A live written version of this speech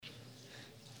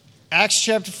Acts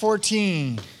chapter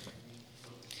 14.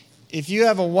 If you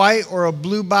have a white or a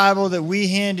blue Bible that we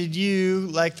handed you,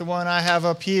 like the one I have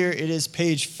up here, it is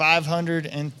page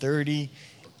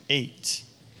 538.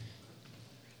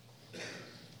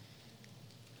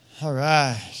 All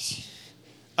right.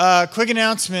 Quick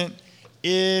announcement.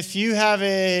 If you have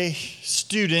a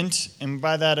student, and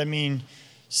by that I mean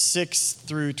 6th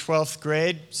through 12th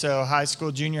grade, so high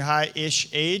school, junior high-ish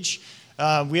age,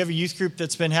 we have a youth group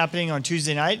that's been happening on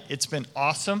Tuesday night. It's been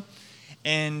awesome.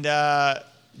 And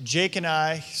Jake and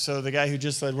I, so the guy who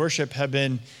just led worship, have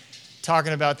been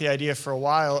talking about the idea for a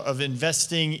while of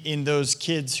investing in those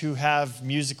kids who have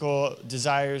musical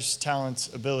desires,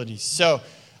 talents, abilities. So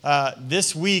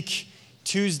this week,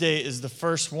 Tuesday is the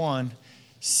first one,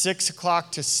 6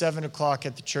 o'clock to 7 o'clock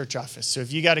at the church office. So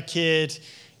if you got a kid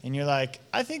and you're like,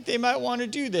 I think they might want to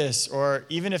do this, or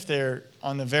even if they're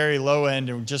on the very low end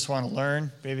and just want to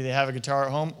learn, maybe they have a guitar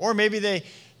at home, or maybe they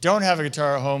don't have a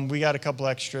guitar at home, we got a couple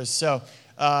extras. So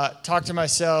talk to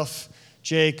myself,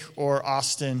 Jake, or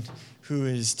Austin, who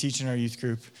is teaching our youth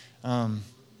group.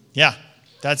 Yeah,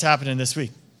 that's happening this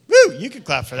week. Woo! You could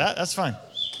clap for that. That's fine.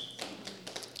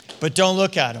 But don't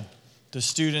look at them. The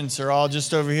students are all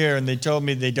just over here, and they told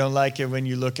me they don't like it when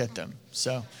you look at them.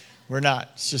 So we're not.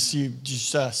 It's just you,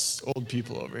 just us old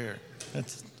people over here.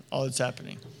 That's all that's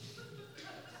happening.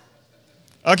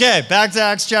 Okay, back to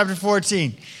Acts chapter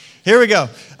 14. Here we go.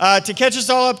 To catch us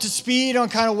all up to speed on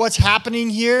kind of what's happening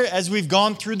here as we've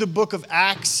gone through the book of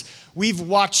Acts, we've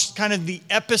watched kind of the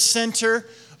epicenter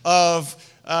of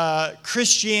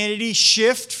Christianity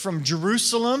shift from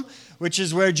Jerusalem, which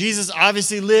is where Jesus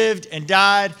obviously lived and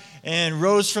died and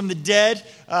rose from the dead,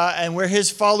 and where his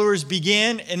followers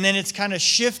began. And then it's kind of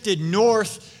shifted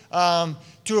north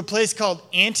to a place called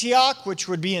Antioch, which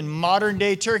would be in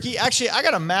modern-day Turkey. Actually, I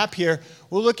got a map here.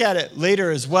 We'll look at it later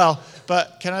as well.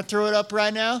 But can I throw it up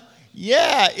right now?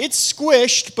 Yeah, it's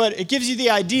squished, but it gives you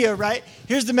the idea, right?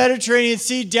 Here's the Mediterranean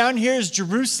Sea. Down here is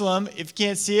Jerusalem, if you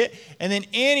can't see it. And then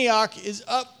Antioch is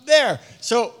up there.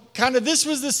 So kind of this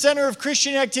was the center of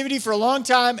Christian activity for a long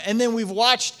time. And then we've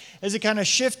watched as it kind of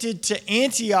shifted to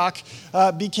Antioch,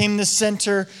 became the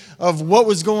center of what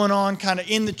was going on kind of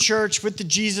in the church with the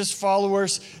Jesus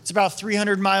followers. It's about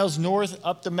 300 miles north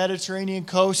up the Mediterranean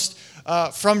coast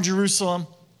from Jerusalem.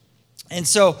 And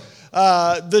so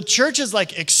the church is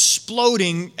like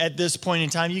exploding at this point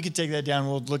in time. You can take that down.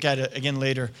 We'll look at it again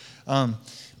later.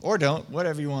 Or don't,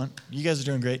 whatever you want. You guys are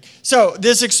doing great. So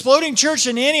this exploding church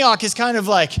in Antioch is kind of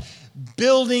like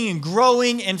building and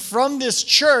growing. And from this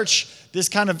church, this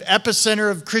kind of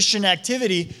epicenter of Christian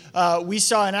activity, we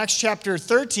saw in Acts chapter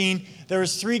 13, there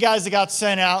was 3 guys that got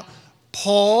sent out,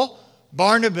 Paul,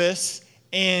 Barnabas,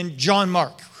 and John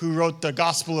Mark, who wrote the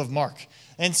Gospel of Mark.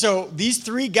 And so these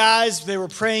 3 guys, they were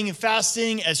praying and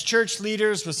fasting as church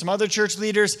leaders with some other church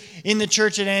leaders in the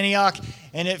church at Antioch.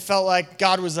 And it felt like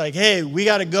God was like, hey, we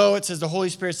got to go. It says the Holy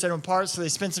Spirit set them apart. So they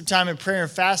spent some time in prayer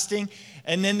and fasting.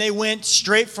 And then they went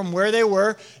straight from where they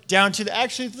were down to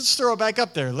actually, let's throw it back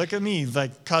up there. Look at me,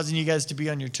 like causing you guys to be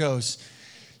on your toes.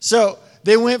 So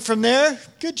they went from there.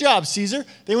 Good job, Caesar.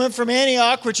 They went from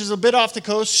Antioch, which is a bit off the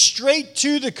coast, straight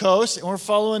to the coast. And we're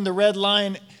following the red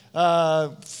line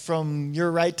from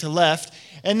your right to left.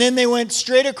 And then they went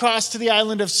straight across to the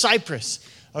island of Cyprus.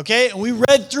 Okay, and we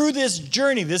read through this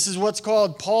journey. This is what's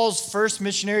called Paul's first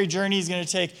missionary journey. He's going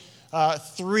to take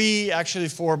 3, actually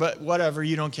 4, but whatever,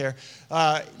 you don't care,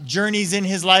 journeys in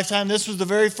his lifetime. This was the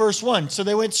very first one. So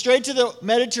they went straight to the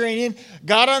Mediterranean,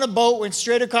 got on a boat, went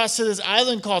straight across to this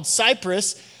island called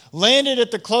Cyprus, landed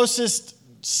at the closest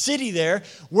city there,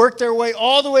 worked their way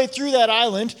all the way through that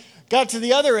island, got to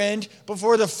the other end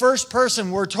before the first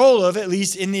person we're told of, at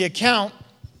least in the account,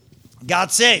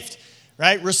 got saved,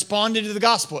 right? Responded to the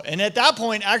gospel. And at that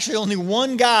point, actually only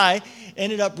one guy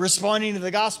ended up responding to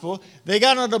the gospel. They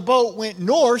got on a boat, went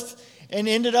north, and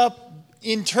ended up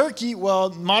in Turkey,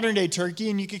 well, modern-day Turkey,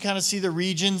 and you can kind of see the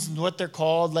regions and what they're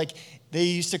called. Like, they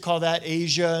used to call that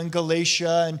Asia and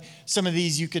Galatia, and some of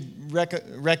these you could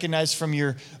recognize from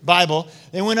your Bible.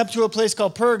 They went up to a place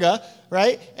called Perga,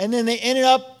 right? And then they ended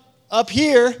up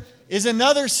here is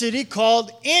another city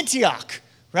called Antioch,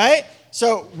 right?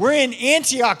 So we're in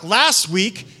Antioch last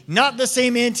week, not the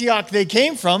same Antioch they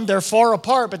came from. They're far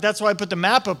apart, but that's why I put the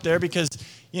map up there because,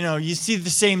 you know, you see the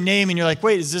same name and you're like,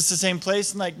 wait, is this the same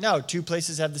place? And like, no, 2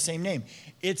 places have the same name.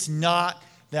 It's not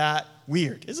that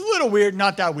weird. It's a little weird,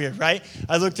 not that weird, right?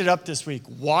 I looked it up this week.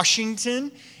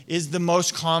 Washington is the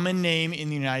most common name in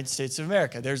the United States of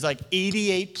America. There's like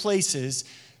 88 places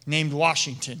named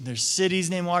Washington. There's cities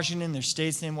named Washington. There's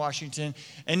states named Washington.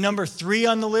 And number 3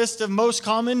 on the list of most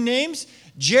common names,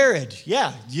 Jared.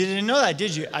 Yeah, you didn't know that,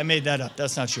 did you? I made that up.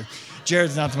 That's not true.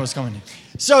 Jared's not the most common name.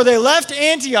 So they left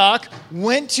Antioch,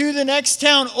 went to the next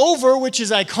town over, which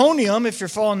is Iconium. If you're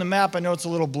following the map, I know it's a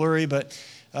little blurry, but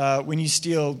when you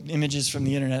steal images from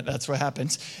the internet, that's what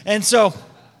happens. And so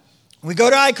we go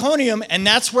to Iconium, and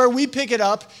that's where we pick it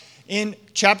up in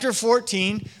chapter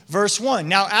 14, verse 1.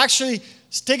 Now, actually,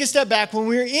 take a step back. When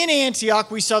we were in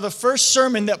Antioch, we saw the first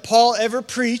sermon that Paul ever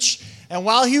preached. And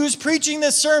while he was preaching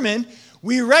this sermon,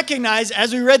 we recognize,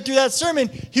 as we read through that sermon,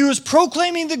 he was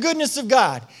proclaiming the goodness of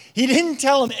God. He didn't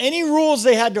tell them any rules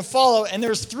they had to follow. And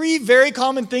there's 3 very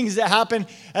common things that happen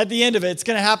at the end of it. It's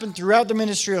going to happen throughout the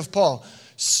ministry of Paul.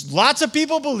 Lots of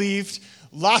people believed,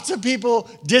 lots of people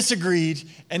disagreed,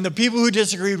 and the people who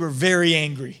disagreed were very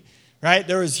angry, right?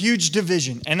 There was huge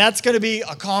division, and that's going to be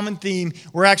a common theme.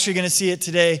 We're actually going to see it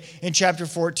today in chapter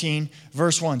 14,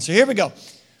 verse 1. So here we go.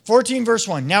 14, verse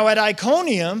 1. Now at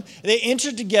Iconium, they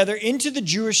entered together into the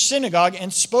Jewish synagogue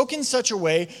and spoke in such a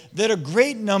way that a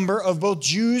great number of both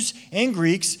Jews and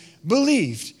Greeks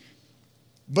believed.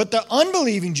 But the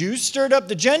unbelieving Jews stirred up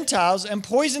the Gentiles and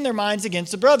poisoned their minds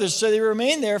against the brothers. So they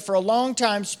remained there for a long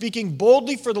time, speaking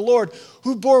boldly for the Lord,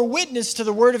 who bore witness to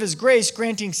the word of his grace,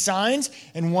 granting signs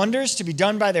and wonders to be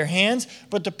done by their hands.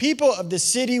 But the people of the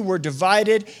city were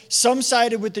divided. Some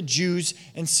sided with the Jews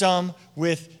and some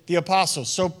with the apostles.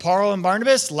 So Paul and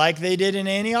Barnabas, like they did in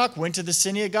Antioch, went to the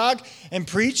synagogue and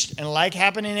preached. And like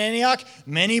happened in Antioch,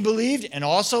 many believed. And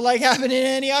also like happened in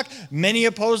Antioch, many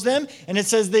opposed them. And it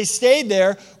says they stayed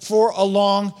there for a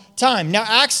long time. Now,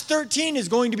 Acts 13 is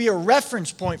going to be a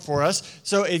reference point for us.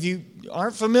 So if you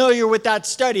aren't familiar with that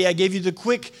study, I gave you the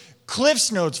quick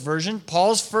Cliff's Notes version.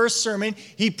 Paul's first sermon,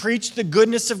 he preached the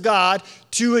goodness of God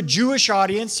to a Jewish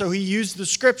audience. So he used the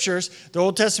scriptures, the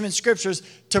Old Testament scriptures,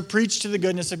 to preach to the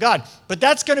goodness of God. But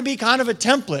that's going to be kind of a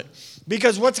template,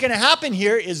 because what's going to happen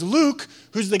here is Luke,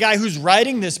 who's the guy who's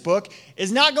writing this book,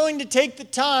 is not going to take the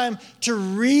time to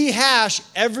rehash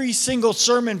every single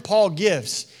sermon Paul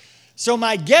gives. So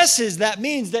my guess is that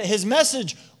means that his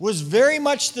message was very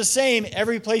much the same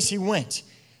every place he went.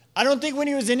 I don't think when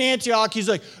he was in Antioch, he's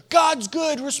like, God's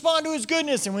good, respond to his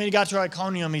goodness. And when he got to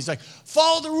Iconium, he's like,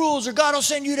 follow the rules or God will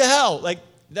send you to hell. Like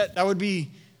that would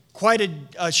be quite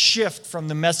a shift from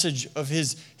the message of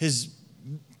his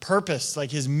purpose,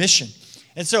 like his mission.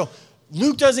 And so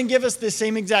Luke doesn't give us the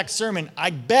same exact sermon. I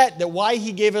bet that why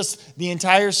he gave us the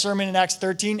entire sermon in Acts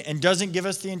 13 and doesn't give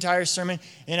us the entire sermon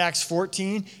in Acts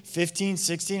 14, 15,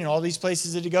 16, and all these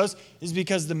places that he goes is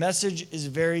because the message is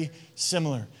very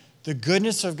similar. The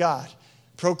goodness of God,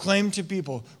 proclaim to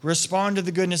people, respond to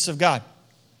the goodness of God.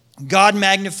 God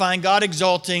magnifying, God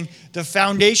exalting. The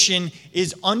foundation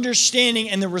is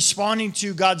understanding and the responding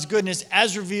to God's goodness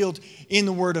as revealed in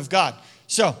the Word of God.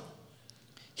 So,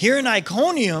 here in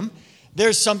Iconium,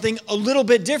 there's something a little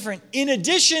bit different. In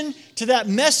addition to that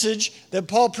message that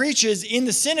Paul preaches in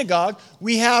the synagogue,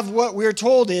 we have what we're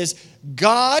told is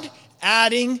God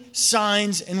adding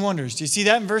signs and wonders. Do you see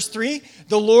that in verse 3?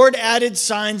 The Lord added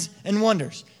signs and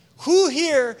wonders. Who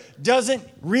here doesn't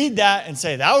read that and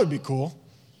say, that would be cool?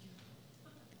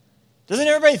 Doesn't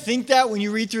everybody think that when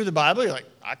you read through the Bible? You're like,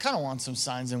 I kind of want some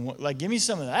signs and like, give me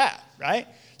some of that, right?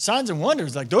 Signs and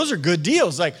wonders, like those are good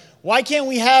deals. Like, why can't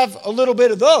we have a little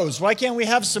bit of those? Why can't we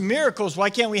have some miracles?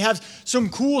 Why can't we have some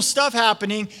cool stuff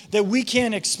happening that we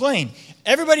can't explain?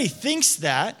 Everybody thinks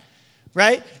that,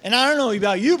 right? And I don't know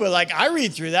about you, but like I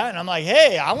read through that and I'm like,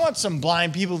 hey, I want some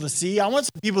blind people to see. I want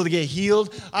some people to get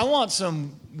healed. I want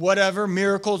some whatever,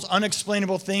 miracles,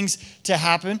 unexplainable things to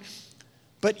happen.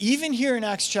 But even here in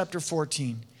Acts chapter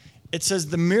 14, it says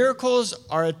the miracles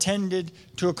are intended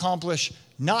to accomplish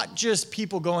not just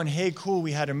people going, hey, cool,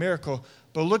 we had a miracle,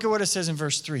 but look at what it says in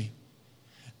verse 3.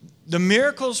 The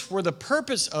miracles for the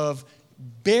purpose of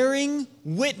bearing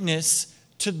witness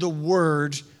to the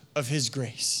word of his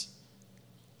grace.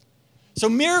 So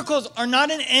miracles are not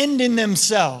an end in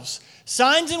themselves.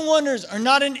 Signs and wonders are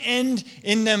not an end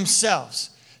in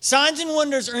themselves. Signs and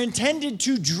wonders are intended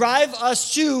to drive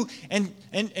us to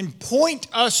and point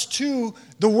us to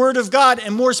the Word of God,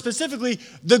 and more specifically,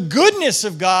 the goodness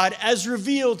of God as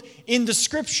revealed in the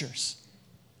Scriptures.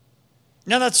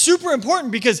 Now that's super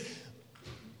important because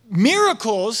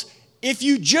miracles, if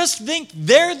you just think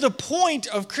they're the point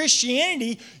of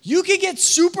Christianity, you could get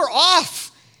super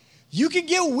off. You could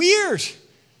get weird.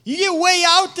 You get way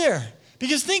out there.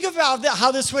 Because think about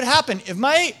how this would happen. If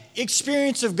my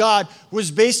experience of God was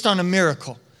based on a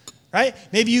miracle, right?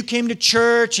 Maybe you came to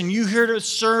church and you heard a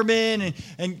sermon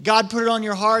and God put it on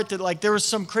your heart that like there was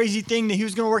some crazy thing that he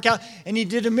was going to work out and he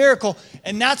did a miracle.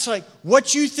 And that's like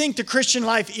what you think the Christian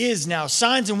life is now.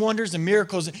 Signs and wonders and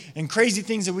miracles and crazy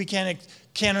things that we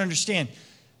can't understand.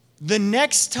 The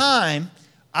next time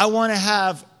I want to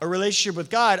have a relationship with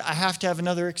God, I have to have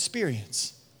another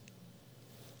experience.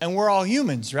 And we're all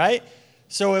humans, right?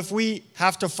 So if we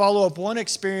have to follow up one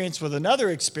experience with another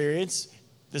experience,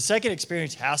 the second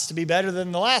experience has to be better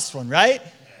than the last one, right?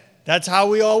 That's how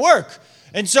we all work.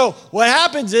 And so what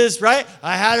happens is, right,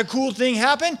 I had a cool thing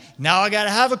happen. Now I got to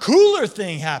have a cooler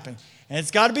thing happen. And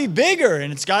it's got to be bigger,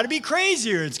 and it's got to be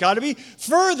crazier. It's got to be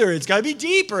further. It's got to be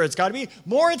deeper. It's got to be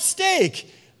more at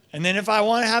stake. And then if I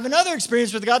want to have another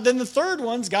experience with God, then the third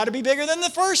one's got to be bigger than the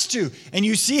first two. And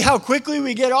you see how quickly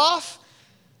we get off,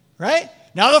 right?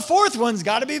 Now the fourth one's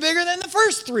got to be bigger than the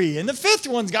first three. And the fifth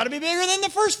one's got to be bigger than the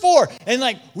first four. And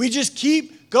like we just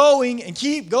keep going and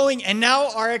keep going. And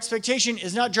now our expectation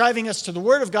is not driving us to the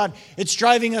Word of God. It's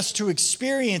driving us to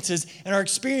experiences. And our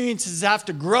experiences have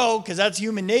to grow because that's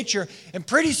human nature. And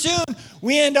pretty soon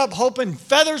we end up hoping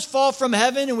feathers fall from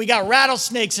heaven and we got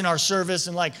rattlesnakes in our service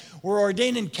and like we're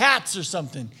ordaining cats or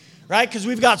something, right? Because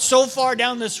we've got so far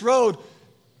down this road,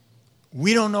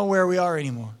 we don't know where we are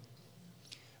anymore.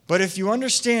 But if you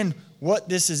understand what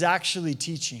this is actually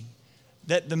teaching,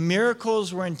 that the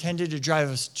miracles were intended to drive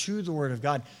us to the Word of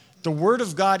God, the Word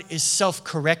of God is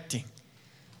self-correcting,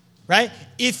 right?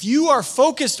 If you are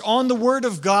focused on the Word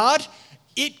of God,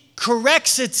 it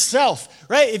corrects itself,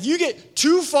 right? If you get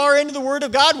too far into the Word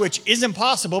of God, which isn't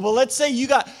possible, but let's say you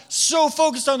got so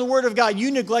focused on the Word of God,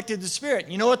 you neglected the Spirit.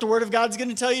 You know what the Word of God is going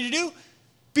to tell you to do?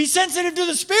 Be sensitive to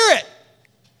the Spirit.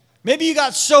 Maybe you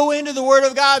got so into the Word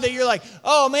of God that you're like,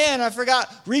 oh man, I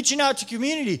forgot reaching out to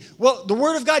community. Well, the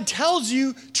Word of God tells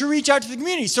you to reach out to the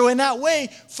community. So in that way,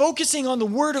 focusing on the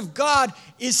Word of God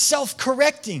is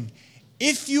self-correcting.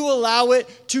 If you allow it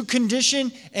to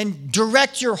condition and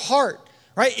direct your heart,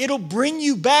 right? It'll bring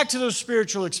you back to those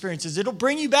spiritual experiences. It'll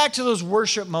bring you back to those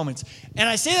worship moments. And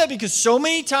I say that because so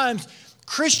many times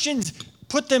Christians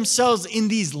put themselves in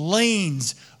these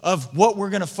lanes of what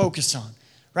we're going to focus on.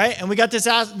 Right? And we got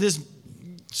this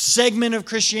segment of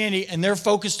Christianity, and they're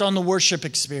focused on the worship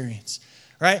experience.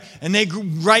 Right? And they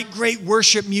write great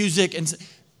worship music, and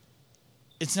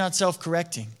it's not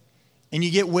self-correcting. And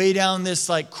you get way down this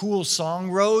like cool song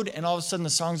road, and all of a sudden the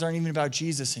songs aren't even about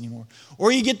Jesus anymore.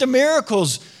 Or you get the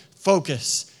miracles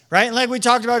focus. Right? And like we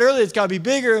talked about earlier, it's got to be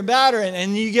bigger and badder,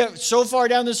 and you get so far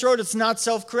down this road, it's not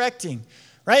self-correcting.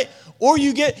 Right? Or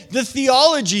you get the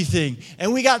theology thing.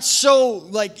 And we got so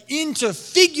like into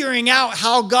figuring out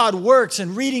how God works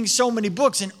and reading so many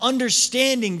books and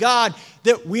understanding God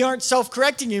that we aren't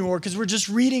self-correcting anymore because we're just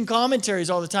reading commentaries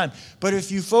all the time. But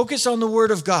if you focus on the Word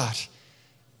of God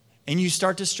and you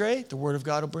start to stray, the Word of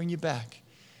God will bring you back.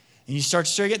 And you start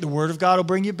to stray again, the Word of God will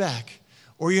bring you back.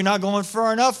 Or you're not going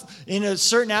far enough in a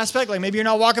certain aspect, like maybe you're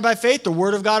not walking by faith, the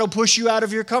Word of God will push you out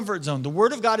of your comfort zone. The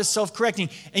Word of God is self-correcting.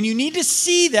 And you need to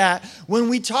see that when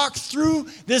we talk through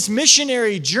this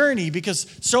missionary journey, because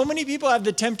so many people have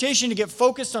the temptation to get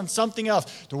focused on something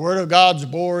else. The Word of God's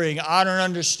boring. I don't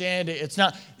understand it. It's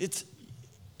not.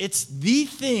 It's the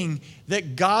thing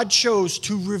that God chose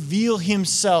to reveal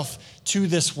Himself to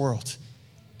this world.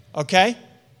 Okay?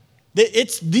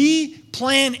 It's the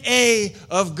plan A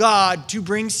of God to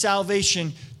bring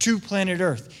salvation to planet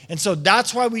Earth. And so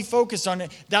that's why we focus on it.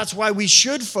 That's why we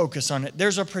should focus on it.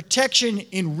 There's a protection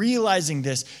in realizing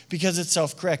this because it's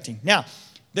self-correcting. Now,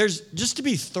 just to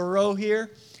be thorough here,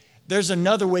 there's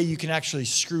another way you can actually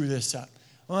screw this up.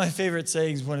 One of my favorite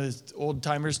sayings, one of the old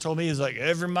timers told me, is like,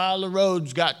 every mile of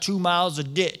road's got 2 miles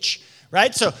of ditch.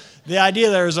 Right? So the idea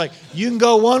there is like, you can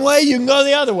go one way, you can go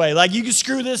the other way. Like you can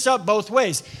screw this up both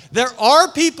ways. There are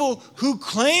people who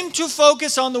claim to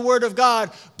focus on the Word of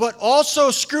God, but also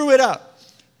screw it up.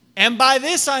 And by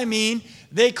this I mean,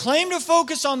 they claim to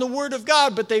focus on the Word of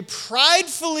God, but they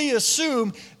pridefully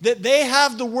assume that they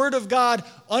have the Word of God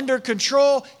under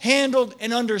control, handled,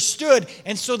 and understood.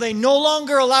 And so they no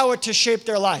longer allow it to shape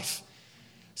their life.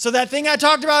 So that thing I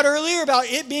talked about earlier about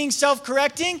it being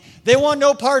self-correcting, they want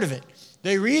no part of it.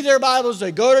 They read their Bibles,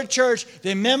 they go to church,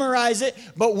 they memorize it,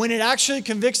 but when it actually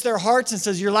convicts their hearts and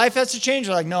says, your life has to change,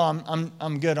 they're like, no,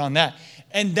 I'm good on that.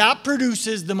 And that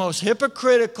produces the most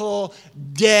hypocritical,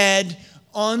 dead,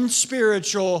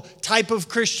 unspiritual type of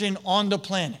Christian on the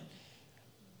planet.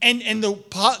 And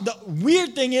the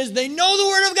weird thing is they know the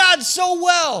Word of God so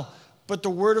well, but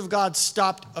the Word of God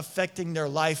stopped affecting their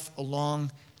life a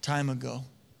long time ago.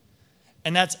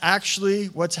 And that's actually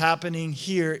what's happening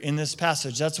here in this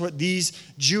passage. That's what these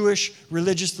Jewish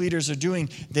religious leaders are doing.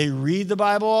 They read the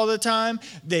Bible all the time.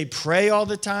 They pray all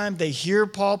the time. They hear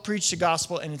Paul preach the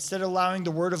gospel. And instead of allowing the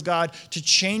word of God to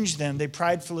change them, they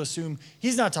pridefully assume,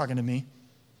 he's not talking to me.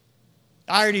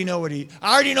 I already know what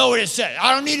it said.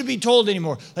 I don't need to be told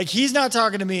anymore. Like, he's not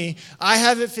talking to me. I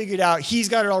have it figured out. He's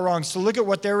got it all wrong. So look at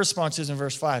what their response is in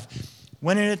verse 5.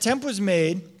 When an attempt was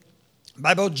made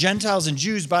by both Gentiles and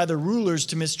Jews, by the rulers,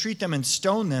 to mistreat them and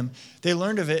stone them, they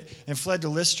learned of it and fled to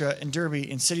Lystra and Derbe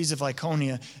and cities of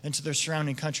Lycaonia and to their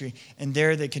surrounding country. And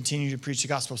there they continued to preach the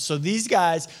gospel. So these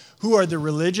guys, who are the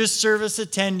religious service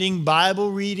attending,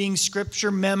 Bible reading,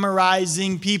 scripture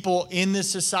memorizing people in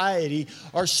this society,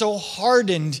 are so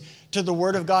hardened to the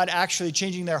word of God actually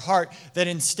changing their heart that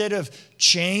instead of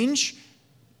change,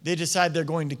 they decide they're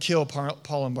going to kill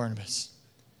Paul and Barnabas.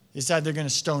 They decide they're going to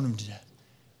stone them to death,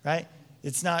 right?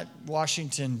 It's not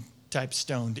Washington type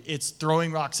stoned. It's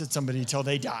throwing rocks at somebody until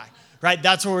they die, right?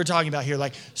 That's what we're talking about here.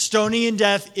 Like, stoning and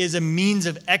death is a means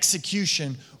of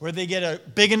execution where they get a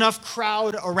big enough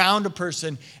crowd around a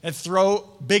person and throw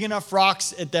big enough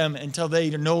rocks at them until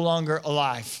they are no longer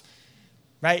alive,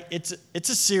 right? It's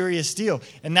a serious deal.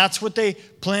 And that's what they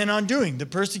plan on doing. The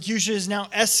persecution is now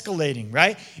escalating,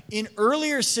 right? In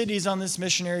earlier cities on this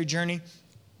missionary journey,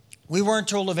 we weren't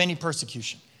told of any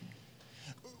persecution.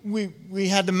 We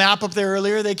had the map up there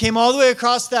earlier. They came all the way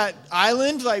across that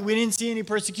island. Like, we didn't see any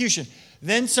persecution.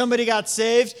 Then somebody got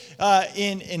saved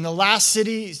in the last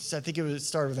city. I think it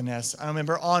started with an S. I don't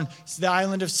remember. On the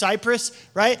island of Cyprus,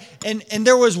 right? And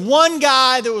there was one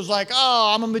guy that was like,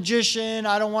 oh, I'm a magician.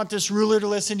 I don't want this ruler to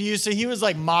listen to you. So he was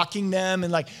like mocking them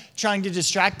and like trying to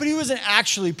distract, but he wasn't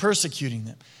actually persecuting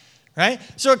them. Right?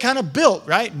 So it kind of built,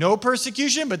 right? No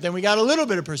persecution, but then we got a little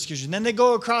bit of persecution. Then they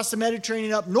go across the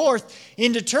Mediterranean up north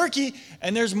into Turkey,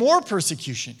 and there's more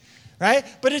persecution, right?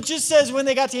 But it just says when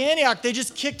they got to Antioch, they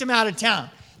just kicked them out of town.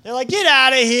 They're like, get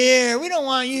out of here. We don't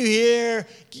want you here.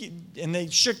 And they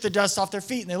shook the dust off their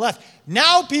feet and they left.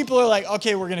 Now people are like,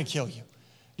 okay, we're going to kill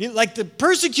you. Like, the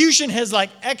persecution has like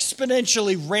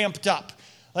exponentially ramped up.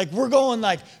 Like, we're going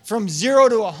like from 0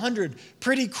 to 100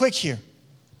 pretty quick here.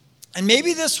 And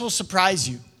maybe this will surprise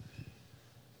you,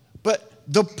 but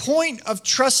the point of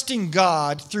trusting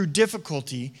God through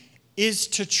difficulty is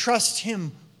to trust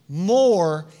him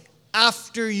more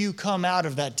after you come out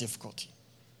of that difficulty.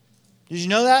 Did you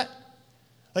know that?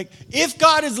 Like, if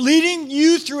God is leading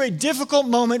you through a difficult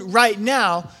moment right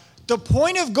now, the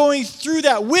point of going through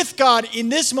that with God in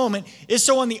this moment is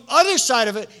so on the other side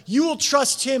of it, you will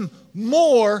trust him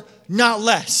more, not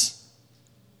less.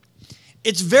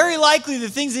 It's very likely the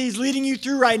things that he's leading you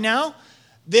through right now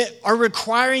that are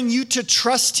requiring you to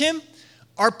trust him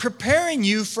are preparing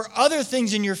you for other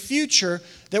things in your future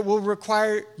that will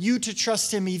require you to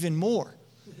trust him even more.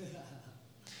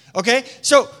 Okay?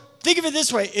 So think of it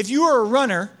this way. If you were a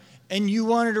runner and you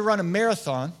wanted to run a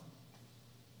marathon,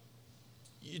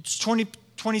 it's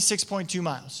 26.2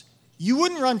 miles. You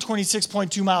wouldn't run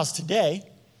 26.2 miles today.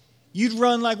 You'd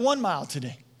run like 1 mile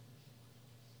today.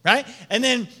 Right? And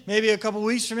then maybe a couple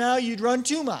weeks from now, you'd run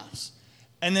 2 miles.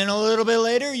 And then a little bit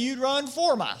later, you'd run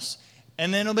 4 miles.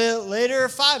 And then a bit later,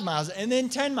 5 miles. And then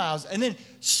 10 miles. And then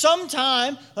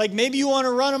sometime, like maybe you want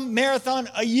to run a marathon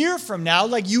a year from now,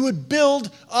 like you would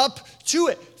build up to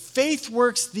it. Faith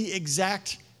works the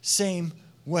exact same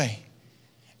way.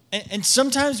 And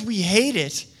sometimes we hate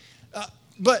it,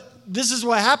 but this is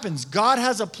what happens. God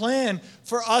has a plan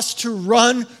for us to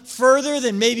run further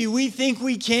than maybe we think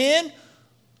we can.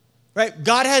 Right?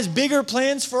 God has bigger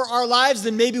plans for our lives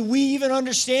than maybe we even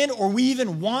understand or we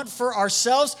even want for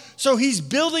ourselves. So he's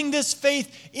building this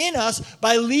faith in us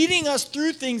by leading us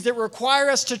through things that require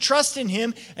us to trust in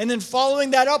him and then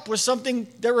following that up with something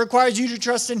that requires you to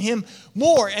trust in him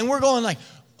more. And we're going like,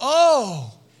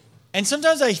 oh. And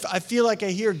sometimes I feel like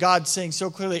I hear God saying so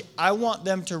clearly, I want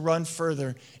them to run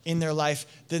further in their life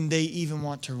than they even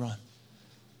want to run.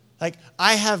 Like,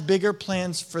 I have bigger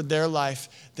plans for their life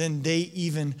than they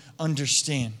even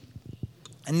understand.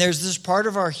 And there's this part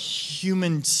of our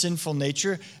human sinful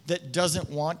nature that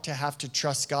doesn't want to have to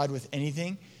trust God with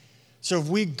anything. So if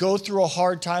we go through a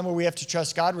hard time where we have to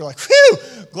trust God, we're like, whew,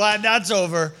 glad that's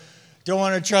over. Don't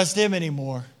want to trust him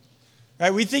anymore.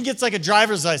 Right? We think it's like a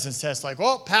driver's license test. Like,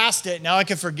 well, passed it. Now I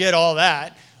can forget all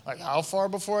that. Like, how far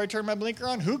before I turn my blinker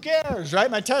on? Who cares,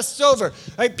 right? My test's over.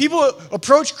 Right? People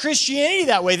approach Christianity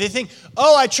that way. They think,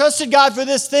 oh, I trusted God for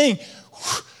this thing.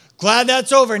 Whew, glad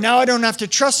that's over. Now I don't have to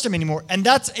trust him anymore. And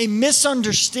that's a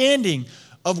misunderstanding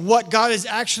of what God is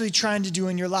actually trying to do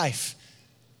in your life.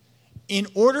 in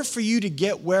order for you to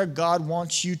get where God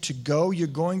wants you to go, you're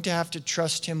going to have to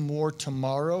trust him more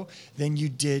tomorrow than you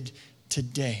did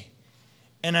today.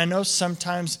 And I know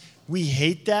sometimes we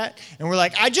hate that, and we're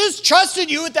like, I just trusted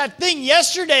you with that thing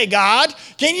yesterday, God.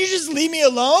 Can't you just leave me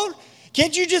alone?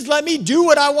 Can't you just let me do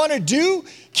what I want to do?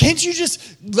 Can't you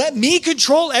just let me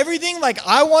control everything like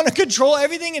I want to control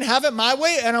everything and have it my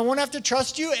way, and I won't have to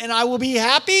trust you, and I will be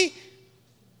happy?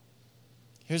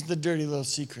 Here's the dirty little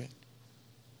secret.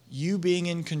 You being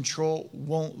in control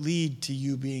won't lead to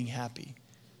you being happy.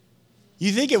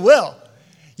 You think it will.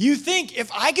 You think if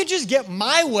I could just get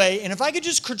my way, and if I could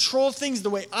just control things the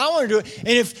way I want to do it, and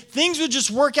if things would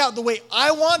just work out the way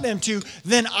I want them to,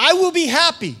 then I will be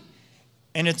happy.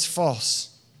 And it's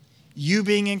false. You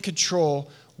being in control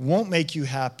won't make you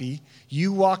happy.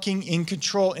 You walking in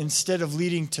control instead of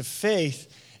leading to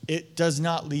faith, it does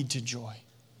not lead to joy.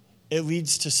 It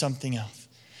leads to something else.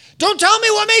 Don't tell me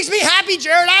what makes me happy,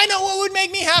 Jared. I know what would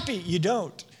make me happy. You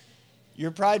don't. You're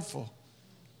prideful,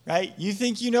 right? You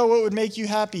think you know what would make you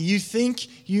happy. You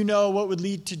think you know what would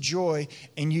lead to joy,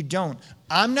 and you don't.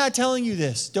 I'm not telling you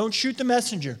this. Don't shoot the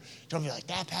messenger. Don't be like,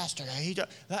 that pastor,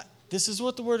 this is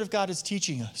what the Word of God is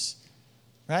teaching us,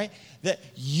 right? That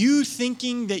you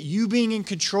thinking that you being in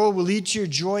control will lead to your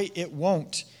joy, it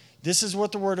won't. This is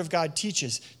what the Word of God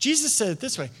teaches. Jesus said it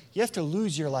this way, you have to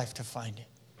lose your life to find it.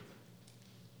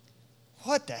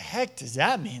 What the heck does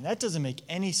that mean? That doesn't make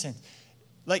any sense.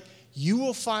 Like, you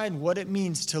will find what it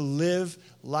means to live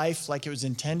life like it was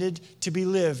intended to be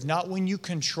lived, not when you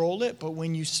control it, but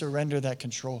when you surrender that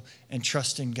control and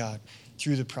trust in God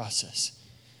through the process.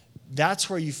 That's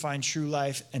where you find true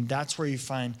life, and that's where you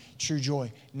find true joy.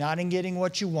 Not in getting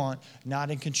what you want, not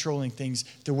in controlling things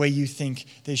the way you think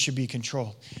they should be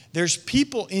controlled. There's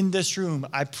people in this room,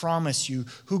 I promise you,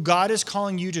 who God is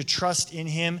calling you to trust in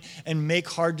him and make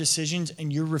hard decisions,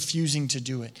 and you're refusing to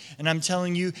do it. And I'm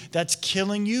telling you, that's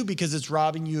killing you because it's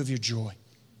robbing you of your joy.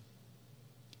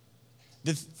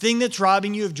 The thing that's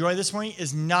robbing you of joy this morning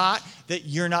is not that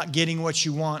you're not getting what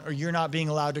you want or you're not being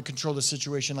allowed to control the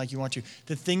situation like you want to.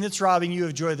 The thing that's robbing you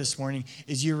of joy this morning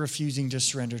is you're refusing to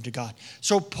surrender to God.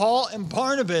 So Paul and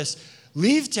Barnabas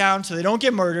leave town so they don't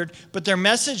get murdered, but their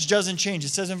message doesn't change. It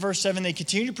says in verse 7, they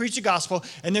continue to preach the gospel,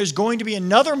 and there's going to be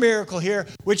another miracle here,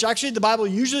 which actually the Bible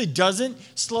usually doesn't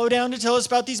slow down to tell us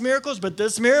about these miracles, but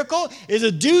this miracle is a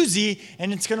doozy,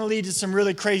 and it's going to lead to some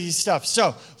really crazy stuff.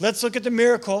 So let's look at the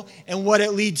miracle and what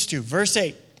it leads to. Verse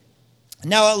 8,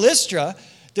 now at Lystra,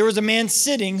 there was a man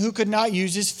sitting who could not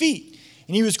use his feet,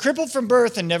 and he was crippled from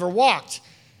birth and never walked.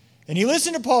 And he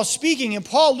listened to Paul speaking, and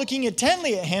Paul, looking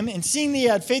intently at him and seeing that he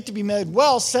had faith to be made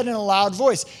well, said in a loud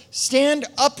voice, stand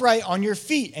upright on your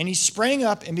feet. And he sprang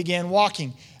up and began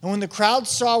walking. And when the crowd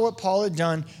saw what Paul had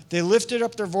done, they lifted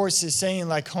up their voices, saying in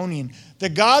Lycaonian, the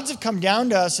gods have come down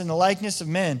to us in the likeness of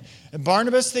men. And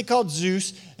Barnabas they called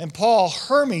Zeus, and Paul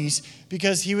Hermes,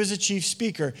 because he was a chief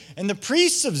speaker. And the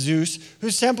priests of Zeus,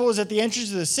 whose temple was at the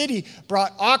entrance of the city,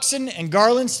 brought oxen and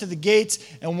garlands to the gates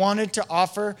and wanted to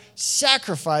offer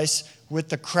sacrifice with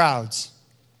the crowds.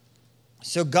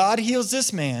 So God heals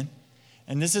this man.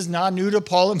 And this is not new to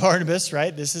Paul and Barnabas,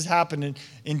 right? This has happened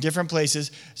in different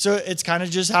places. So it's kind of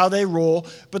just how they roll.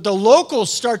 But the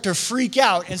locals start to freak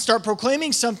out and start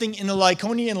proclaiming something in the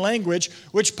Lycaonian language,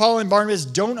 which Paul and Barnabas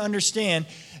don't understand.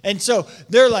 And so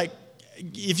they're like,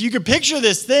 if you could picture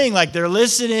this thing, like they're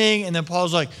listening, and then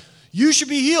Paul's like, you should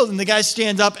be healed. And the guy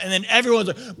stands up, and then everyone's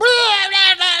like, blah,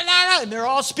 blah, blah, blah, and they're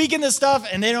all speaking this stuff,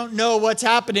 and they don't know what's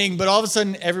happening. But all of a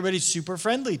sudden, everybody's super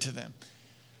friendly to them.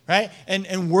 Right?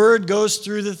 And word goes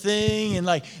through the thing, and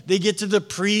like they get to the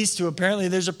priest, who apparently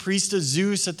there's a priest of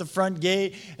Zeus at the front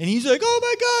gate, and he's like, oh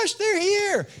my gosh, they're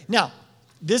here. Now,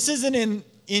 this isn't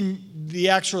in the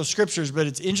actual scriptures, but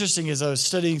it's interesting as I was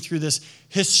studying through this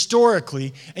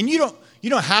historically, and you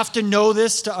don't have to know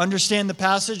this to understand the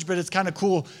passage, but it's kind of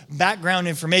cool background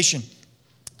information.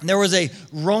 There was a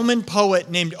Roman poet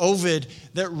named Ovid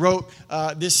that wrote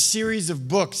this series of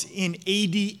books in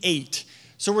AD 8.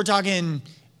 So we're talking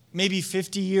maybe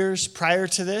 50 years prior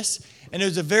to this. And it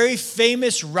was a very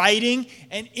famous writing.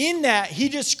 And in that, he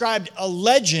described a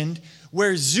legend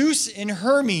where Zeus and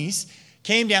Hermes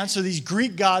came down. So these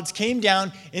Greek gods came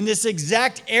down in this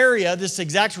exact area, this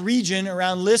exact region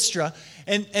around Lystra.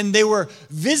 And they were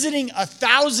visiting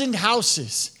 1,000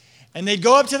 houses. And they'd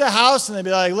go up to the house and they'd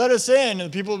be like, let us in.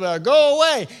 And the people would be like, go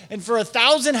away. And for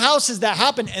 1,000 houses that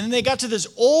happened. And then they got to this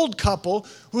old couple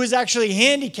who was actually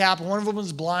handicapped. One of them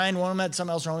was blind. One of them had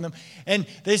something else wrong with them. And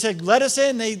they said, let us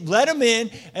in. They let him in.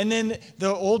 And then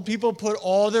the old people put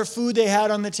all their food they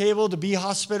had on the table to be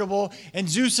hospitable. And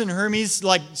Zeus and Hermes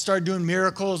started doing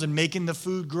miracles and making the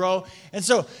food grow. And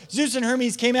so Zeus and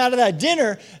Hermes came out of that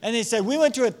dinner and they said, we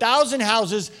went to 1,000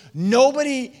 houses.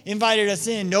 Nobody invited us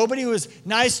in. Nobody was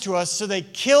nice to us. So they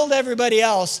killed everybody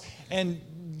else and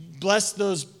blessed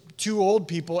those 2 old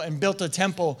people and built a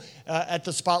temple at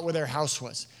the spot where their house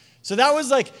was. So that was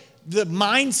like the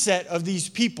mindset of these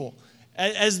people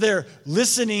as they're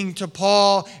listening to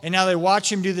Paul, and now they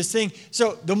watch him do this thing.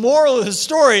 So the moral of the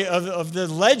story of the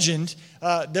legend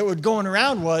that was going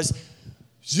around was,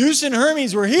 Zeus and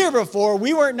Hermes were here before.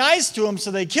 We weren't nice to them,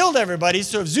 so they killed everybody.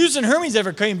 So if Zeus and Hermes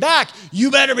ever came back, you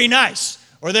better be nice,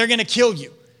 or they're going to kill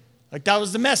you. Like, that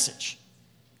was the message.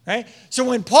 Right? So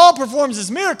when Paul performs this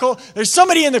miracle, there's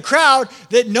somebody in the crowd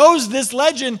that knows this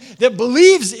legend, that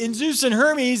believes in Zeus and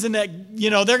Hermes, and that,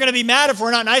 they're going to be mad if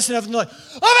we're not nice enough. And they're like,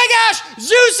 oh my gosh,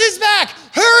 Zeus is back.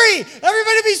 Hurry.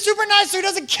 Everybody be super nice so he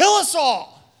doesn't kill us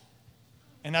all.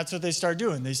 And that's what they start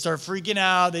doing. They start freaking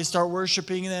out. They start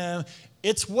worshiping them.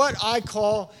 It's what I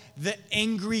call the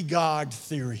angry God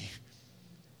theory.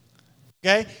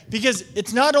 Okay? Because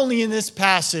it's not only in this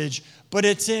passage, but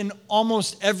it's in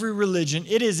almost every religion.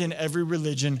 It is in every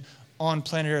religion on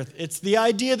planet Earth. It's the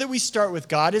idea that we start with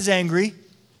God is angry,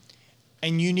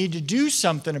 and you need to do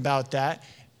something about that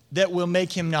will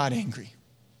make him not angry.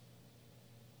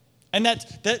 And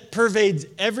that pervades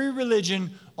every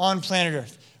religion on planet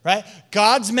Earth, right?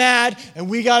 God's mad, and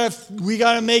we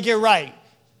gotta make it right.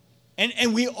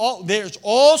 And there's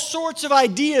all sorts of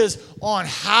ideas on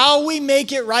how we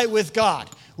make it right with God.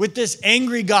 With this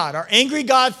angry God. Our angry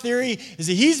God theory is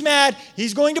that he's mad,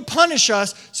 he's going to punish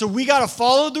us, so we got to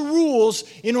follow the rules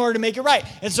in order to make it right.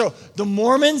 And so the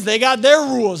Mormons, they got their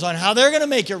rules on how they're going to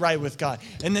make it right with God.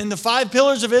 And then the 5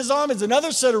 pillars of Islam is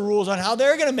another set of rules on how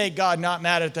they're going to make God not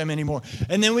mad at them anymore.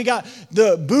 And then we got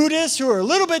the Buddhists who are a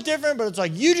little bit different, but it's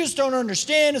like, you just don't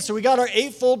understand. And so we got our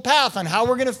 8-fold path on how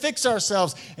we're going to fix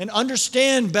ourselves and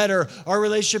understand better our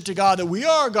relationship to God, that we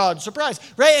are God. Surprise,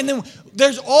 right? And then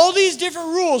there's all these different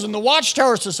rules, and the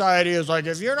Watchtower Society is like,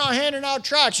 if you're not handing out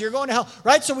tracts, you're going to hell,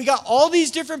 right? So we got all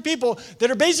these different people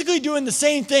that are basically doing the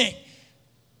same thing.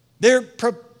 They're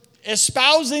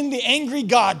espousing the angry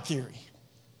God theory.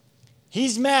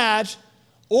 He's mad,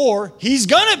 or he's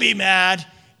going to be mad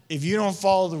if you don't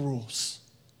follow the rules.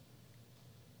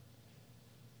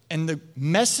 And the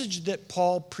message that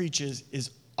Paul preaches is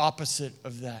opposite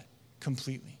of that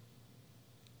completely.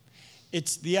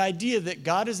 It's the idea that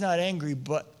God is not angry,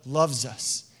 but loves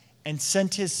us and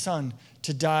sent his son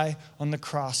to die on the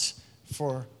cross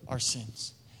for our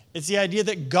sins. It's the idea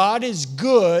that God is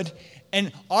good,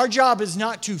 and our job is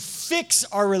not to fix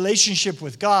our relationship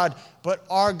with God, but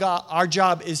our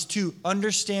job is to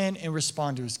understand and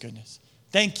respond to his goodness.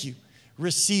 Thank you.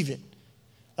 Receive it.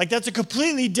 Like, that's a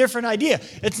completely different idea.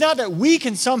 It's not that we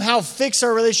can somehow fix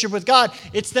our relationship with God.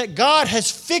 It's that God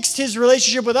has fixed his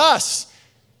relationship with us.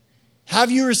 Have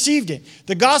you received it?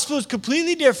 The gospel is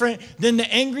completely different than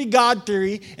the angry God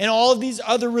theory and all of these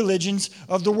other religions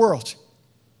of the world.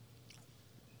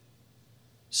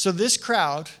 So this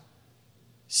crowd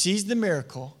sees the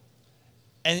miracle,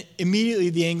 and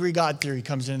immediately the angry God theory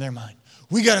comes into their mind.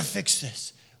 We got to fix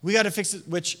this. We got to fix it,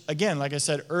 which, again, like I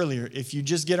said earlier, if you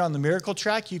just get on the miracle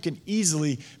track, you can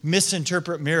easily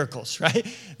misinterpret miracles, right?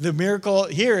 The miracle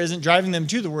here isn't driving them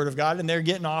to the Word of God, and they're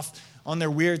getting off on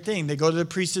their weird thing. They go to the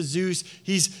priest of Zeus.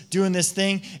 He's doing this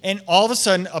thing. And all of a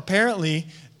sudden, apparently,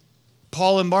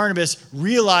 Paul and Barnabas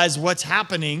realize what's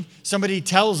happening. Somebody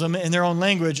tells them in their own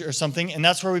language or something. And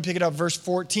that's where we pick it up, verse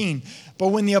 14. But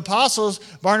when the apostles,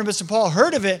 Barnabas and Paul,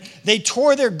 heard of it, they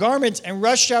tore their garments and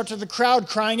rushed out to the crowd,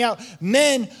 crying out,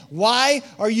 "Men, why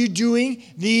are you doing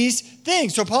these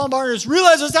things?" So Paul and Barnabas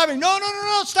realize what's happening. No,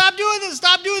 stop doing this.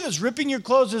 Stop doing this. Ripping your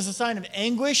clothes is a sign of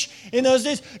anguish in those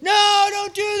days. No,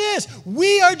 don't do this.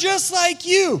 We are just like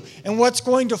you. And what's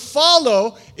going to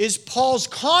follow is Paul's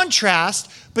contrast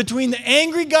between the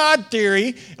angry God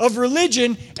theory of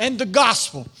religion and the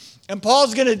gospel. And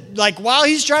Paul's going to, while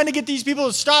he's trying to get these people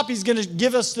to stop, he's going to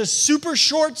give us this super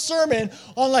short sermon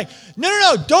on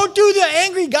no, don't do the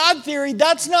angry God theory.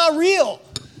 That's not real.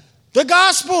 The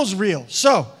gospel's real.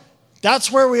 So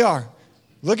that's where we are.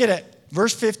 Look at it.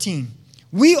 Verse 15.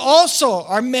 We also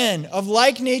are men of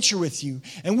like nature with you,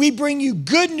 and we bring you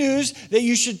good news that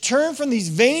you should turn from these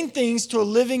vain things to a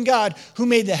living God who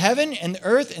made the heaven and the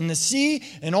earth and the sea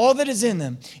and all that is in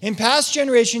them. In past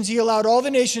generations, he allowed all the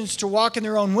nations to walk in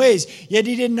their own ways, yet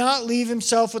he did not leave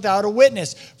himself without a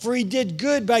witness. For he did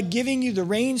good by giving you the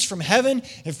rains from heaven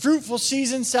and fruitful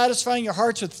seasons, satisfying your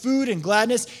hearts with food and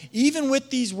gladness. Even with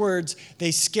these words,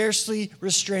 they scarcely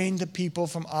restrained the people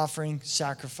from offering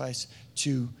sacrifice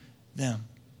to them.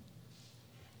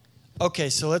 Okay,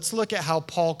 so let's look at how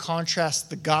Paul contrasts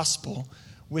the gospel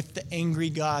with the angry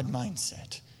God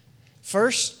mindset.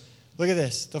 First, look at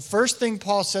this. The first thing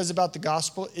Paul says about the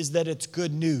gospel is that it's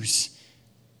good news.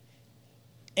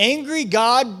 Angry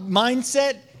God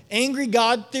mindset, angry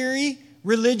God theory,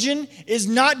 religion is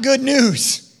not good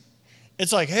news.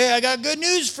 It's like, hey, I got good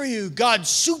news for you. God's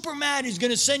super mad. He's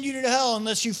going to send you to hell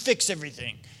unless you fix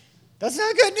everything. That's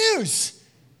not good news.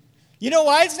 You know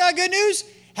why it's not good news?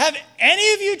 Have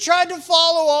any of you tried to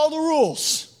follow all the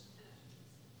rules?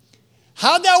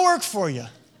 How'd that work for you?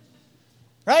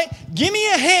 Right? Give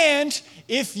me a hand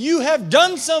if you have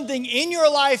done something in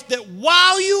your life that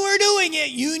while you were doing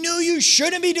it, you knew you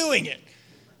shouldn't be doing it.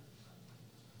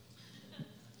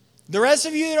 The rest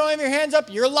of you that don't have your hands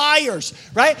up, you're liars,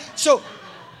 right? So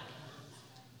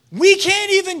we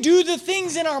can't even do the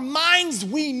things in our minds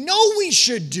we know we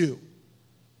should do,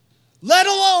 let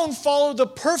alone follow the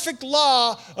perfect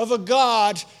law of a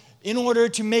God in order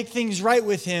to make things right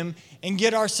with him and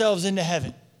get ourselves into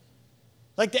heaven.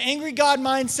 Like the angry God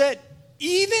mindset,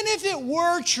 even if it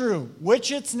were true,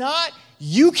 which it's not,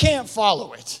 you can't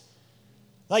follow it.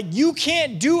 Like you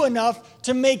can't do enough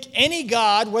to make any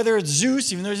God, whether it's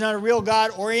Zeus, even though he's not a real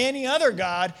God, or any other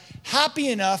God, happy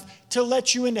enough to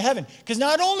let you into heaven. Because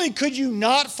not only could you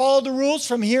not follow the rules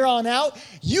from here on out,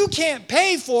 you can't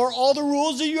pay for all the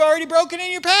rules that you already broken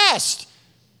in your past.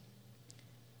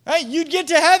 Right? You'd get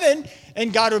to heaven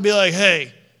and God would be like,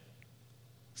 hey,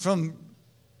 from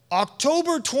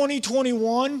October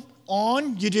 2021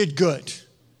 on, you did good.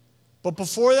 But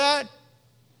before that,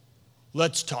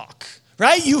 let's talk.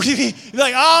 Right? You'd be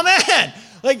like, oh man,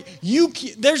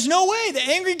 there's no way. The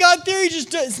angry God theory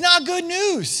it's not good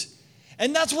news.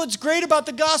 And that's what's great about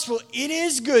the gospel. It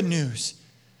is good news.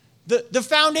 The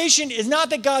foundation is not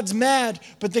that God's mad,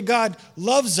 but that God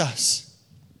loves us.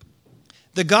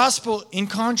 The gospel, in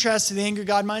contrast to the angry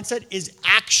God mindset, is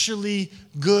actually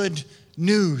good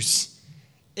news.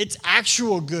 It's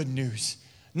actual good news.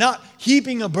 Not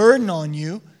heaping a burden on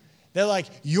you. That like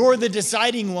you're the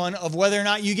deciding one of whether or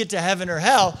not you get to heaven or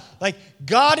hell. Like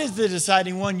God is the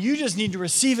deciding one. You just need to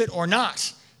receive it or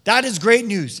not. That is great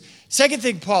news. Second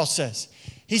thing Paul says.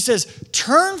 He says,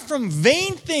 turn from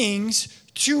vain things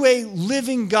to a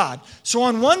living God. So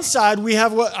on one side, we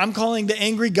have what I'm calling the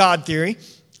angry God theory.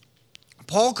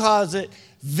 Paul calls it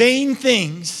vain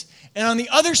things. And on the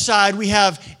other side, we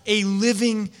have a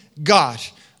living God.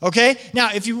 Okay?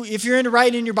 Now, if you're into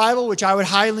writing in your Bible, which I would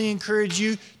highly encourage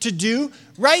you to do,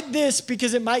 write this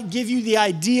because it might give you the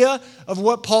idea of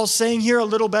what Paul's saying here a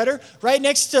little better. Right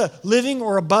next to living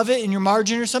or above it in your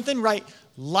margin or something, write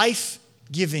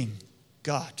life-giving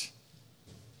God.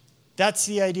 That's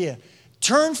the idea.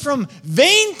 Turn from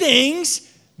vain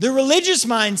things, the religious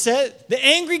mindset, the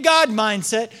angry God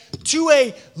mindset, to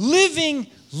a living,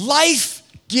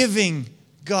 life-giving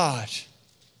God.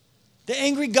 The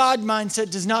angry God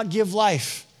mindset does not give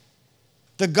life.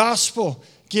 The gospel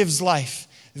gives life.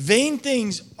 Vain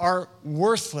things are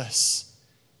worthless.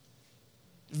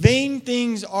 Vain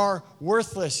things are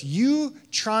worthless. You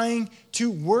trying to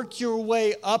work your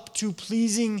way up to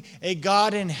pleasing a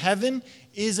God in heaven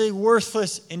is a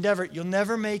worthless endeavor. You'll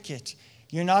never make it.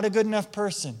 You're not a good enough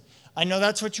person. I know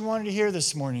that's what you wanted to hear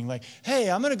this morning. Like,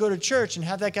 hey, I'm going to go to church and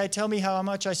have that guy tell me how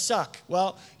much I suck.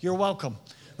 Well, you're welcome,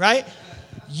 right?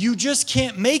 You just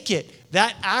can't make it.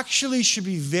 That actually should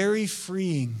be very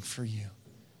freeing for you.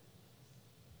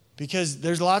 Because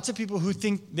there's lots of people who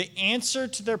think the answer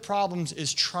to their problems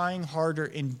is trying harder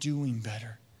and doing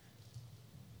better.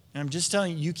 And I'm just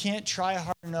telling you, you can't try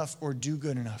hard enough or do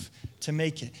good enough to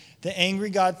make it. The angry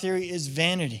God theory is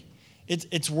vanity.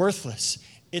 It's worthless.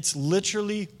 It's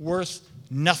literally worth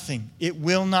nothing. It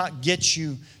will not get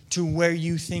you to where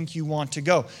you think you want to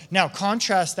go. Now,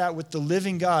 contrast that with the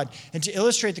living God. And to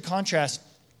illustrate the contrast,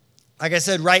 like I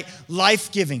said, right,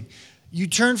 life-giving. You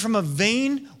turn from a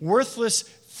vain, worthless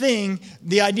thing,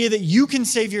 the idea that you can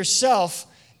save yourself,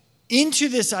 into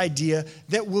this idea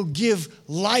that will give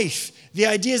life. The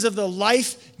ideas of the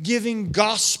life-giving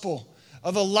gospel,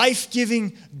 of a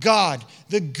life-giving God.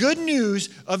 The good news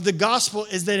of the gospel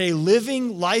is that a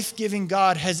living, life-giving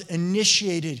God has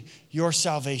initiated your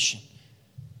salvation.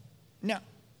 Now,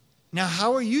 Now,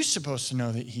 how are you supposed to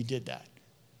know that he did that?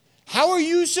 How are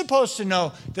you supposed to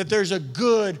know that there's a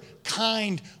good,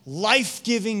 kind,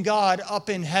 life-giving God up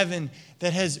in heaven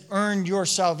that has earned your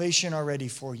salvation already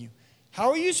for you?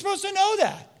 How are you supposed to know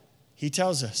that? He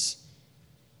tells us.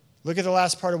 Look at the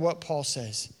last part of what Paul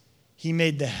says. He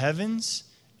made the heavens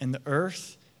and the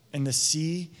earth and the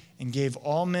sea and gave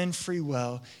all men free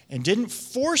will and didn't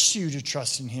force you to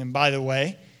trust in him, by the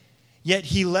way, yet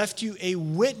he left you a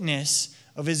witness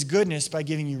of his goodness by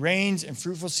giving you rains and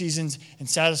fruitful seasons and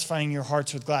satisfying your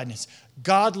hearts with gladness.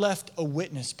 God left a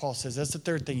witness, Paul says. That's the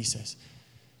third thing he says.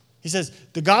 He says,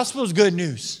 the gospel is good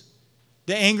news.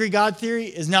 The angry God theory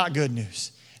is not good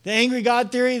news. The angry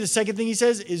God theory, the second thing he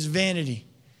says, is vanity.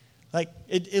 Like,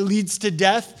 it leads to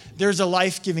death. There's a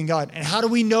life-giving God. And how do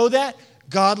we know that?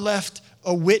 God left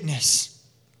a witness.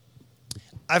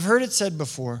 I've heard it said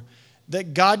before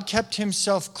that God kept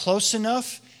himself close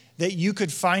enough that you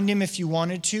could find him if you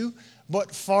wanted to,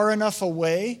 but far enough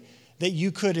away that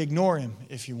you could ignore him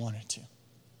if you wanted to.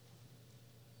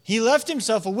 He left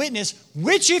himself a witness,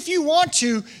 which if you want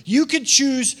to, you could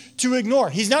choose to ignore.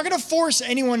 He's not going to force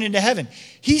anyone into heaven.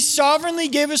 He sovereignly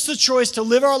gave us the choice to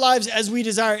live our lives as we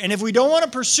desire. And if we don't want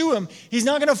to pursue him, he's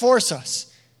not going to force us.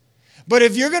 But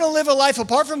if you're going to live a life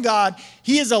apart from God,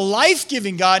 he is a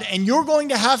life-giving God, and you're going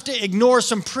to have to ignore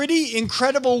some pretty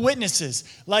incredible witnesses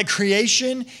like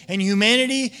creation and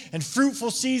humanity and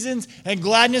fruitful seasons and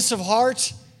gladness of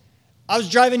heart. I was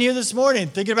driving here this morning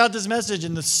thinking about this message,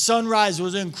 and the sunrise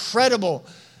was incredible.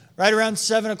 Right around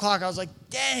 7 o'clock, I was like,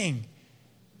 dang.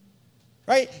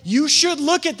 Right? You should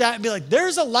look at that and be like,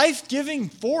 there's a life-giving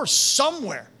force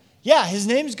somewhere. Yeah, his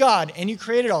name's God, and he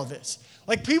created all this.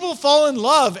 Like, people fall in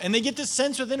love, and they get this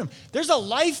sense within them. There's a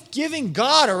life-giving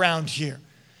God around here.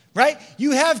 Right?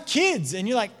 You have kids, and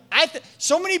you're like,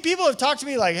 so many people have talked to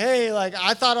me like, hey, like,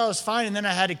 I thought I was fine, and then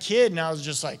I had a kid, and I was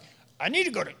just like, I need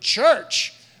to go to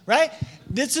church. Right?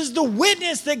 This is the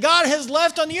witness that God has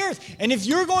left on the earth. And if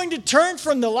you're going to turn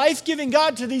from the life-giving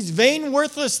God to these vain,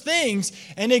 worthless things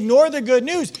and ignore the good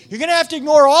news, you're going to have to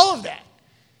ignore all of that.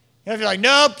 You have to be like,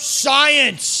 nope,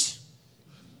 science.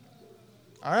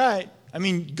 All right. I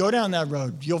mean, go down that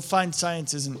road. You'll find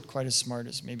science isn't quite as smart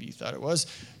as maybe you thought it was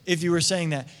if you were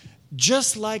saying that.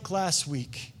 Just like last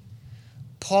week,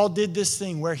 Paul did this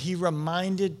thing where he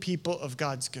reminded people of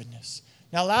God's goodness.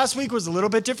 Now, last week was a little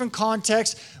bit different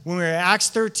context. When we were in Acts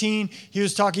 13, he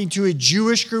was talking to a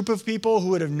Jewish group of people who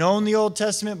would have known the Old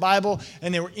Testament Bible,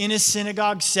 and they were in a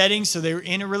synagogue setting, so they were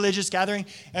in a religious gathering.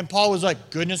 And Paul was like,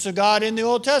 goodness of God in the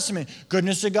Old Testament,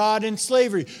 goodness of God in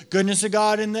slavery, goodness of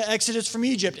God in the Exodus from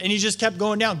Egypt. And he just kept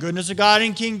going down, goodness of God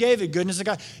in King David, goodness of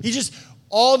God.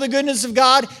 All the goodness of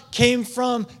God came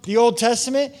from the Old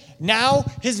Testament. Now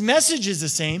his message is the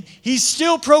same. He's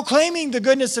still proclaiming the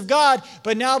goodness of God,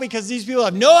 but now because these people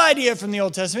have no idea from the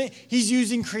Old Testament, he's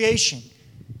using creation.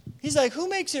 He's like, who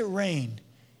makes it rain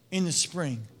in the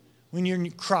spring when your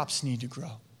crops need to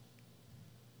grow?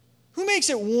 Who makes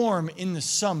it warm in the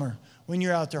summer when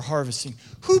you're out there harvesting?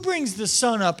 Who brings the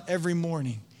sun up every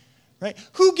morning? Right?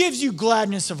 Who gives you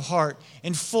gladness of heart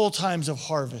and full times of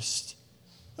harvest?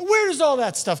 Where does all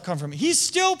that stuff come from? He's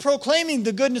still proclaiming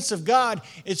the goodness of God.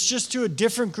 It's just to a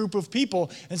different group of people.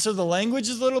 And so the language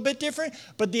is a little bit different,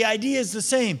 but the idea is the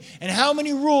same. And how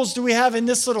many rules do we have in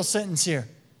this little sentence here?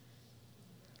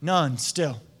 None,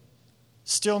 still.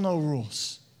 Still no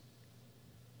rules.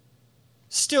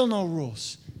 Still no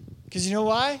rules. Because you know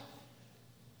why?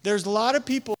 There's a lot of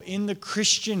people in the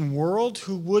Christian world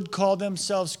who would call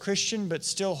themselves Christian, but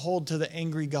still hold to the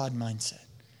angry God mindset.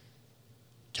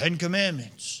 10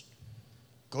 Commandments.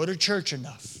 Go to church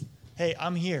enough. Hey,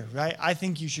 I'm here, right? I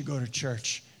think you should go to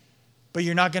church. But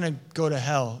you're not going to go to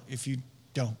hell if you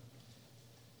don't.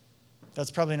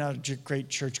 That's probably not a great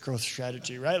church growth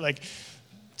strategy, right? Like,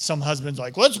 some husband's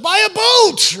like, let's buy a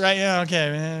boat, right? Yeah,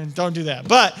 okay, man, don't do that.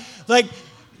 But, like,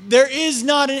 there is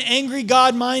not an angry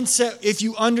God mindset if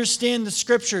you understand the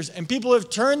scriptures. And people have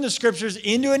turned the scriptures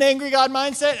into an angry God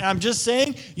mindset. And I'm just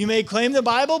saying, you may claim the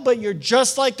Bible, but you're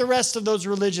just like the rest of those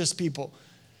religious people,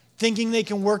 thinking they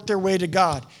can work their way to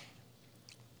God.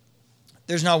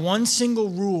 There's not one single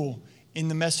rule in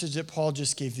the message that Paul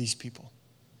just gave these people.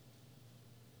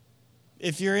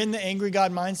 If you're in the angry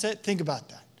God mindset, think about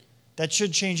that. That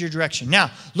should change your direction. Now,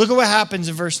 look at what happens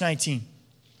in verse 19.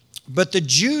 But the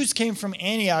Jews came from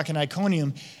Antioch and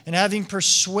Iconium, and having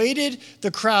persuaded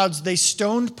the crowds, they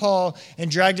stoned Paul and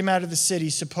dragged him out of the city,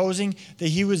 supposing that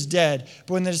he was dead.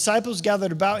 But when the disciples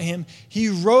gathered about him, he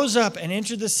rose up and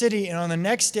entered the city, and on the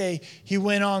next day he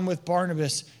went on with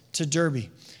Barnabas to Derbe.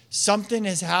 Something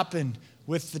has happened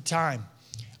with the time.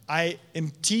 I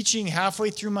am teaching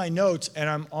halfway through my notes, and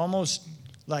I'm almost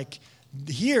like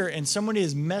here, and somebody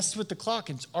has messed with the clock,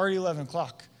 and it's already 11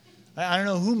 o'clock. I don't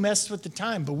know who messed with the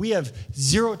time, but we have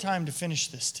 0 time to finish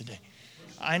this today.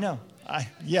 I know.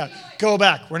 Go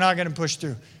back. We're not going to push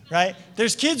through, right?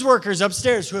 There's kids workers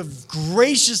upstairs who have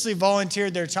graciously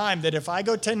volunteered their time that if I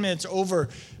go 10 minutes over,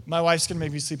 my wife's going to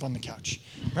make me sleep on the couch,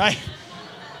 right?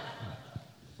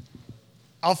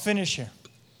 I'll finish here.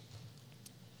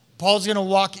 Paul's going to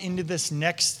walk into this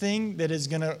next thing that is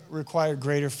going to require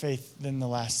greater faith than the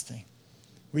last thing.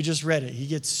 We just read it. He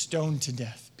gets stoned to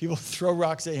death. People throw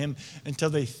rocks at him until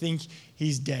they think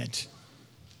he's dead.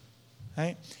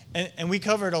 Right? And we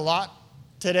covered a lot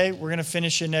today. We're going to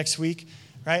finish it next week.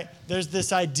 Right? There's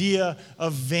this idea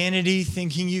of vanity,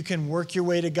 thinking you can work your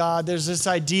way to God. There's this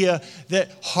idea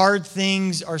that hard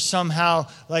things are somehow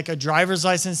like a driver's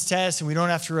license test and we don't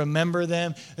have to remember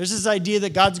them. There's this idea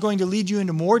that God's going to lead you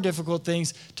into more difficult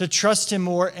things to trust him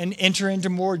more and enter into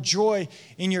more joy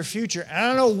in your future. And I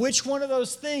don't know which one of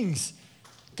those things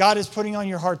God is putting on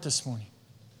your heart this morning.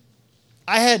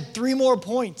 I had 3 more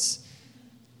points.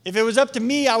 If it was up to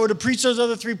me, I would have preached those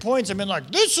other 3 points and been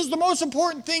like, this is the most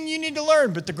important thing you need to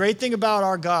learn. But the great thing about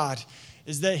our God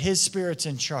is that his Spirit's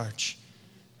in charge,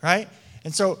 right?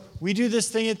 And so we do this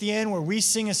thing at the end where we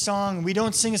sing a song. We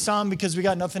don't sing a song because we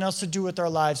got nothing else to do with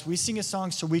our lives. We sing a song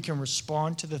so we can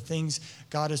respond to the things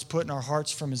God has put in our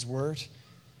hearts from his word.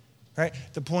 Right?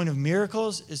 The point of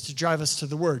miracles is to drive us to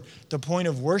the word. The point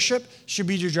of worship should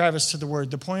be to drive us to the word.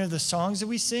 The point of the songs that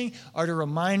we sing are to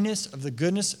remind us of the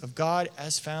goodness of God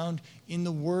as found in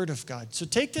the word of God. So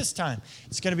take this time.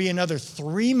 It's going to be another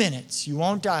 3 minutes. You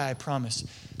won't die, I promise.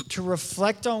 To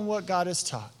reflect on what God has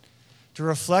taught. To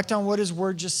reflect on what his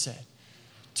word just said.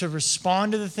 To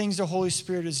respond to the things the Holy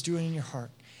Spirit is doing in your heart.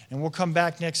 And we'll come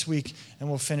back next week and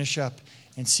we'll finish up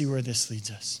and see where this leads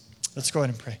us. Let's go ahead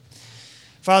and pray.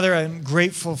 Father, I'm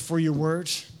grateful for your word,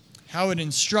 how it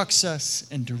instructs us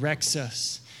and directs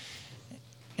us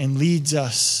and leads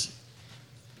us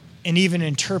and even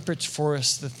interprets for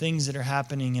us the things that are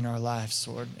happening in our lives,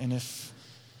 Lord. And if,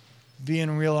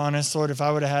 being real honest, Lord, if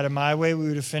I would have had it my way, we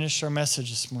would have finished our message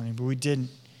this morning, but we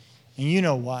didn't. And you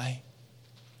know why.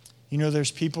 You know there's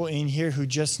people in here who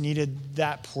just needed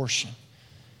that portion.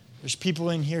 There's people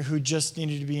in here who just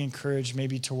needed to be encouraged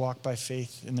maybe to walk by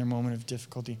faith in their moment of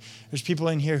difficulty. There's people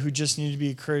in here who just need to be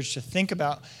encouraged to think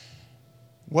about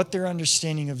what their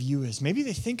understanding of you is. Maybe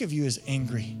they think of you as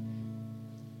angry.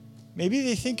 Maybe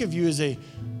they think of you as a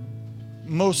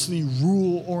mostly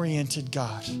rule-oriented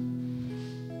God.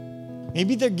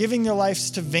 Maybe they're giving their lives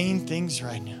to vain things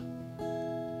right now.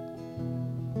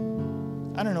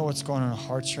 I don't know what's going on in our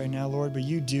hearts right now, Lord, but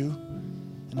you do,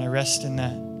 and I rest in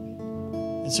that.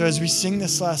 And so as we sing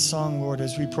this last song, Lord,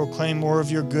 as we proclaim more of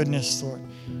your goodness, Lord,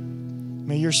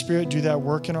 may your Spirit do that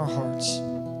work in our hearts.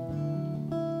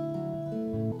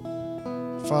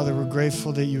 Father, we're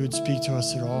grateful that you would speak to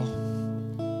us at all.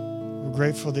 We're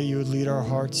grateful that you would lead our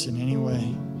hearts in any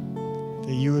way,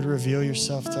 that you would reveal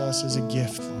yourself to us as a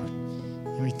gift, Lord.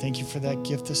 And we thank you for that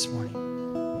gift this morning.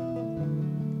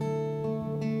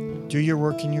 Do your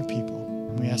work in your people.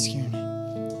 And we ask you in your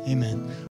name. Amen.